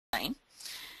line,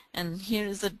 and here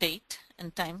is the date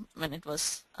and time when it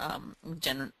was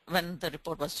when the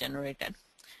report was generated.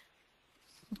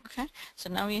 Okay, so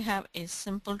now we have a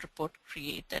simple report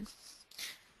created.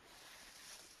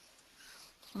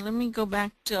 Let me go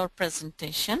back to our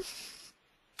presentation.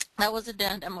 That was a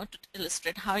demo to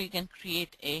illustrate how you can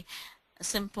create a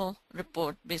simple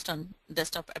report based on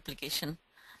desktop application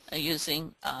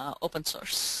using open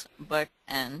source BIRT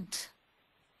and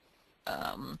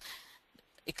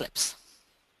Eclipse.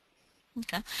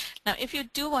 Okay. Now, if you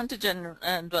do want to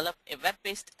develop a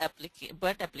web-based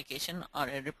BIRT application or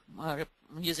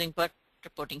using BIRT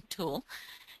reporting tool,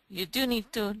 you do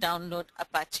need to download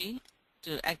Apache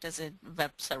to act as a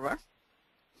web server.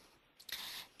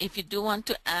 If you do want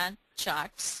to add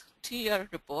charts to your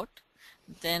report,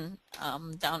 then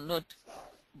download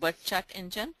BIRT chart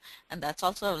engine, and that's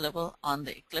also available on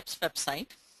the Eclipse website.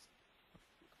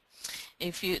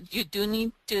 If you do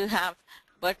need to have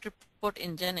BIRT report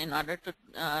engine in order to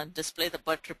display the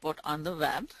BIRT report on the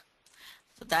web.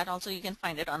 So that also you can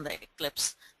find it on the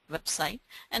Eclipse website.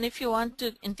 And if you want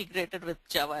to integrate it with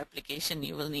Java application,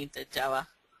 you will need the Java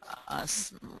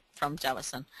from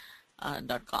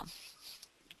javasun.com.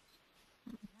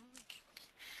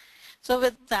 So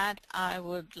with that, I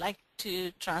would like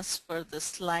to transfer the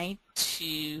slide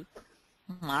to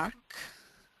Mark.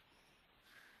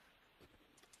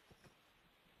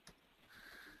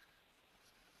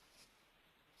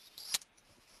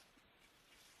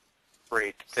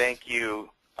 Great. Thank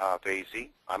you, Basie.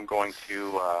 I'm going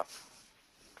to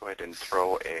go ahead and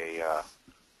throw a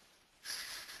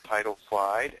title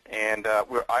slide. And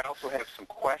I also have some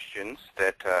questions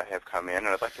that have come in, and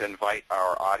I'd like to invite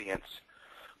our audience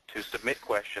to submit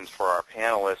questions for our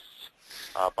panelists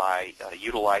by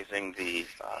utilizing the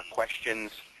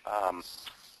questions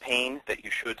pane that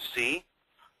you should see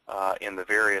in the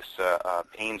various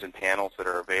panes and panels that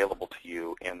are available to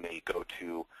you in the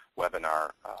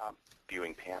GoToWebinar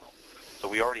viewing panel. So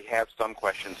we already have some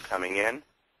questions coming in.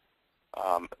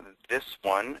 This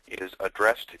one is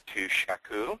addressed to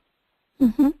Shaku.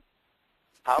 Mm-hmm.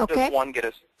 How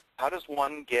does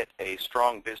one get a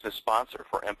strong business sponsor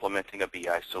for implementing a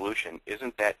BI solution?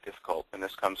 Isn't that difficult? And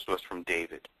this comes to us from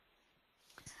David.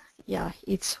 Yeah,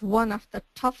 it's one of the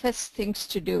toughest things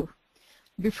to do.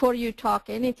 Before you talk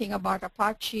anything about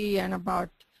Apache and about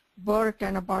BIRT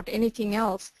and about anything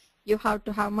else, you have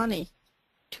to have money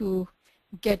to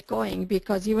get going,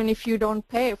 because even if you don't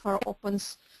pay for open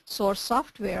source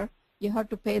software, you have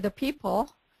to pay the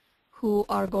people who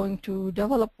are going to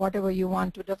develop whatever you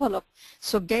want to develop.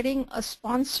 So getting a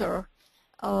sponsor,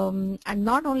 and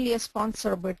not only a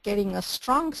sponsor, but getting a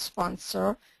strong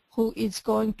sponsor who is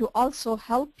going to also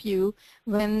help you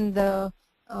when the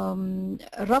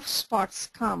rough spots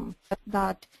come,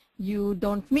 that you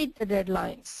don't meet the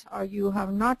deadlines or you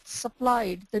have not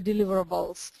supplied the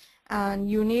deliverables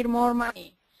and you need more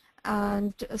money,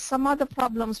 and some other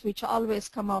problems which always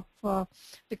come up,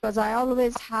 because I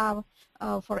always have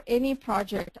for any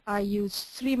project I use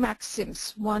 3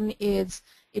 maxims. One is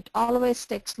it always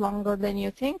takes longer than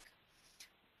you think.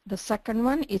 The second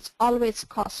one, it always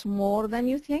costs more than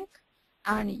you think,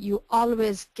 and you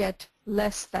always get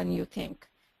less than you think.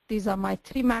 These are my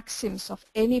 3 maxims of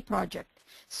any project.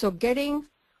 So getting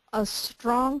a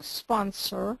strong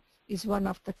sponsor is one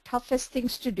of the toughest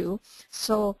things to do.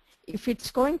 So if it's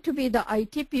going to be the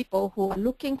IT people who are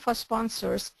looking for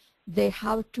sponsors, they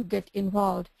have to get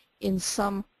involved in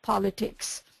some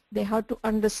politics. They have to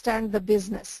understand the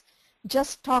business.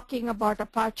 Just talking about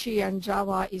Apache and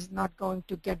Java is not going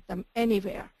to get them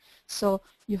anywhere. So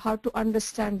you have to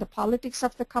understand the politics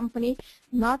of the company,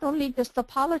 not only just the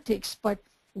politics, but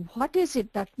what is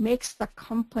it that makes the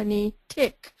company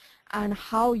tick and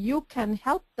how you can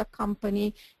help the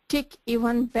company tick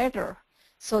even better,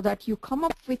 so that you come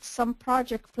up with some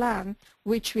project plan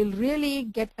which will really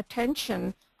get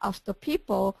attention of the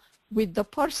people with the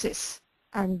purses,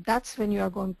 and that's when you are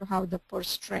going to have the purse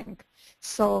strength.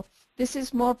 So this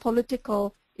is more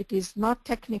political, it is not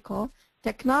technical.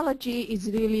 Technology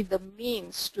is really the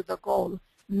means to the goal.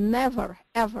 Never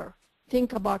ever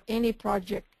think about any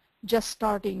project just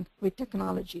starting with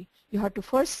technology. You have to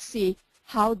first see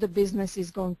how the business is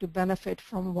going to benefit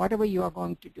from whatever you are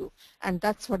going to do, and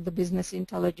that's what the business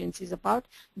intelligence is about.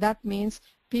 That means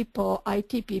people,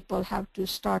 IT people, have to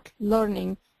start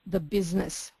learning the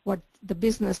business, what the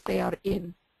business they are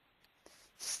in.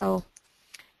 So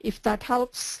if that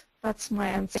helps, that's my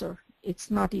answer.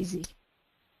 It's not easy.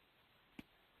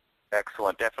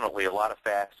 Excellent. Definitely a lot of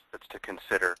facets to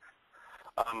consider.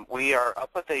 We are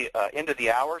up at the end of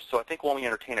the hour, so I think we'll only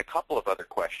entertain a couple of other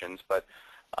questions, but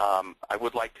I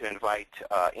would like to invite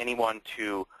anyone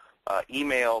to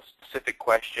email specific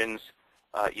questions.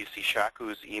 You see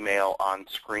Shaku's email on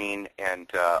screen, and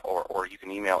or you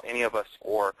can email any of us,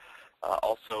 or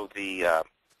also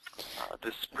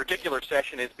this particular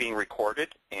session is being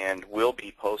recorded and will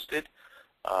be posted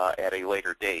at a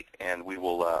later date, and we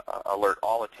will alert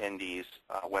all attendees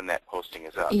when that posting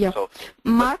is up. Yeah. So,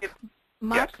 Mark,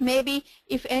 yes. maybe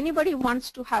if anybody wants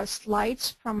to have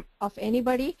slides of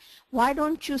anybody, why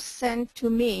don't you send to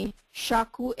me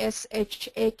Shaku,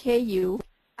 SHAKU,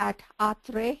 at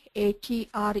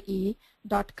atre.com,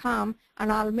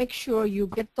 and I'll make sure you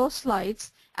get those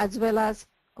slides, as well as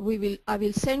I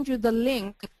will send you the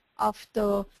link of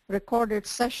the recorded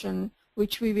session,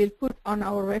 which we will put on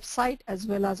our website as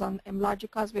well as on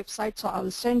Mlogica's website. So I will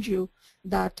send you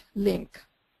that link.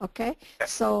 Okay,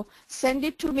 so send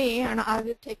it to me and I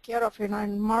will take care of it.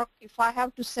 And Mark, if I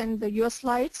have to send your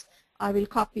slides, I will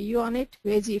copy you on it.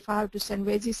 Wezi, if I have to send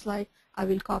Wezi's slide, I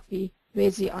will copy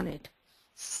Wezi on it.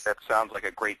 That sounds like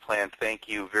a great plan. Thank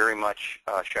you very much,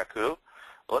 Shaku.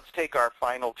 Let's take our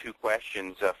final two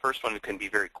questions. First one can be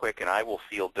very quick, and I will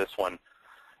field this one.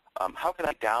 How can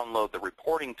I download the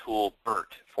reporting tool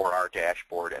BIRT for our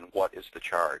dashboard, and what is the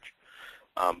charge?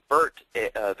 BIRT,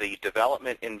 the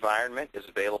development environment, is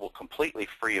available completely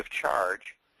free of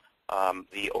charge.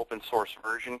 The open source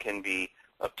version can be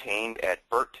obtained at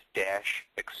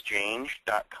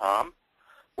birt-exchange.com,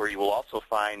 where you will also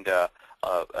find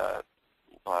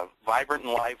vibrant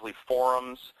and lively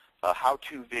forums,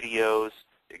 how-to videos,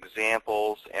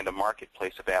 examples, and a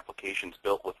marketplace of applications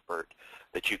built with BIRT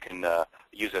that you can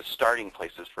use as starting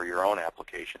places for your own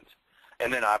applications.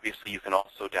 And then obviously you can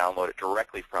also download it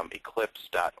directly from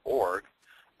eclipse.org,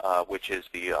 which is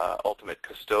the ultimate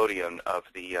custodian of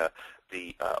the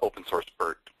open source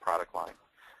BIRT product line.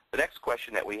 The next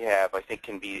question that we have, I think,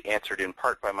 can be answered in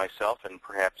part by myself and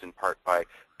perhaps in part by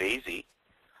Basie.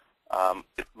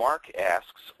 Mark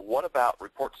asks, what about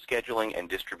report scheduling and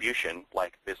distribution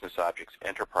like Business Objects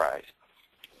Enterprise?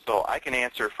 So I can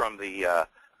answer from the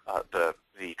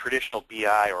traditional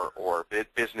BI or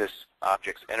Business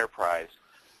Objects Enterprise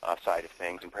side of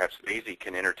things, and perhaps Basie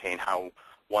can entertain how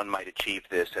one might achieve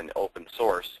this in open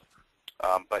source.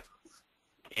 But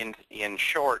in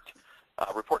short,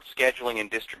 report scheduling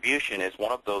and distribution is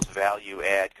one of those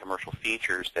value-add commercial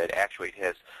features that Actuate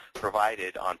has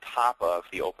provided on top of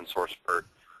the open source BIRT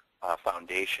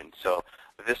foundation. So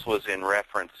this was in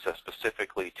reference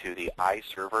specifically to the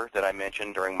iServer that I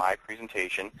mentioned during my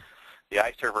presentation. The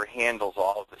iServer handles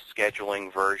all of the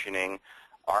scheduling, versioning,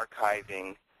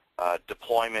 archiving,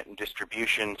 deployment and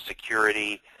distribution,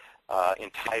 security,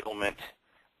 entitlement,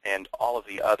 and all of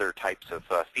the other types of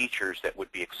features that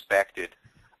would be expected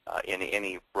in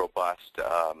any robust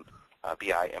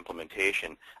BI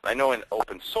implementation. And I know in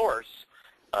open source,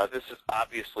 this is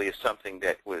obviously something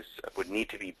that would need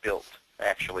to be built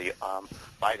actually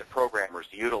by the programmers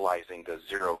utilizing the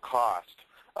zero-cost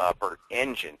BIRT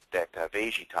engine that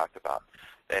Basie talked about.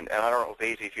 And I don't know,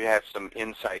 Basie, if you have some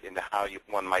insight into how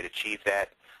one might achieve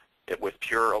that with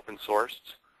pure open source.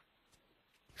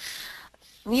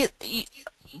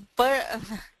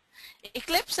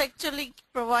 Eclipse actually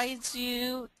provides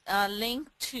you a link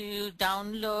to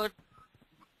download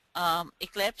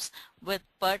Eclipse with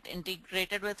BIRT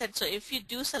integrated with it. So if you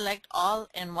do select all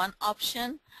in one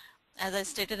option, as I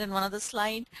stated in one of the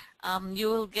slides, you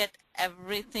will get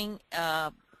everything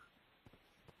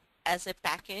as a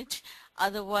package.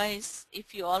 Otherwise,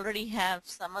 if you already have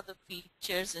some of the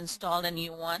features installed and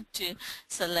you want to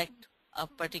select a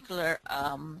particular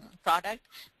product,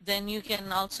 then you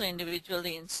can also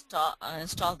individually install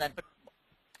that. But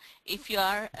if you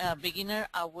are a beginner,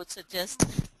 I would suggest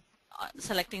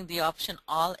selecting the option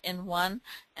all in one.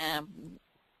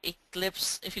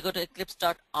 Eclipse, if you go to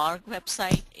eclipse.org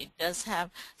website, it does have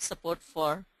support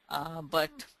for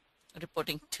BIRT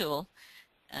reporting tool.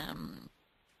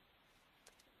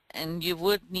 And you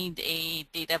would need a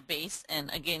database, and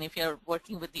again, if you're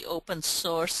working with the open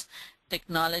source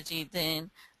technology, then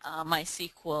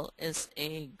MySQL is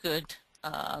a good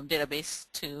database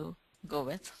to go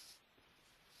with.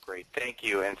 Great, thank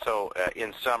you. And so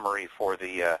in summary, for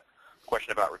the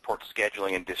question about report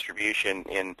scheduling and distribution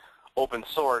in open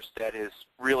source, that is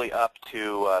really up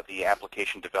to the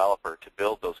application developer to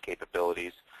build those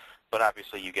capabilities. But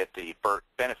obviously you get the BIRT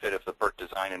benefit of the BIRT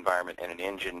design environment and an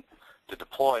engine to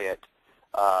deploy it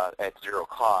at zero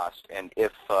cost. And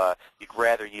if you'd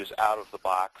rather use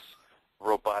out-of-the-box,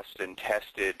 robust and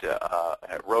tested,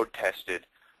 road-tested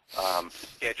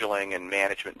scheduling and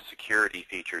management and security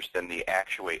features, then the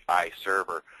Actuate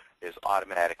iServer is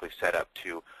automatically set up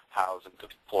to house and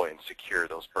deploy and secure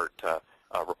those BIRT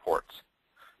reports.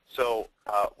 So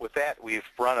with that, we've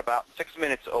run about 6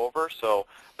 minutes over, so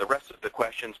the rest of the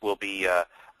questions will be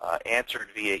answered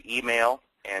via email.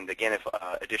 And again, if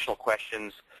additional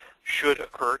questions should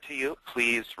occur to you,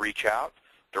 please reach out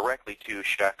directly to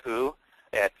Shaku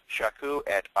at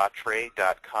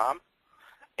Actuate.com,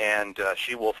 and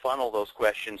she will funnel those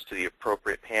questions to the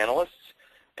appropriate panelists.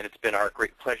 And it's been our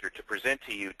great pleasure to present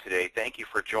to you today. Thank you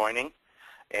for joining.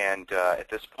 And at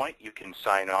this point, you can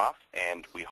sign off, and we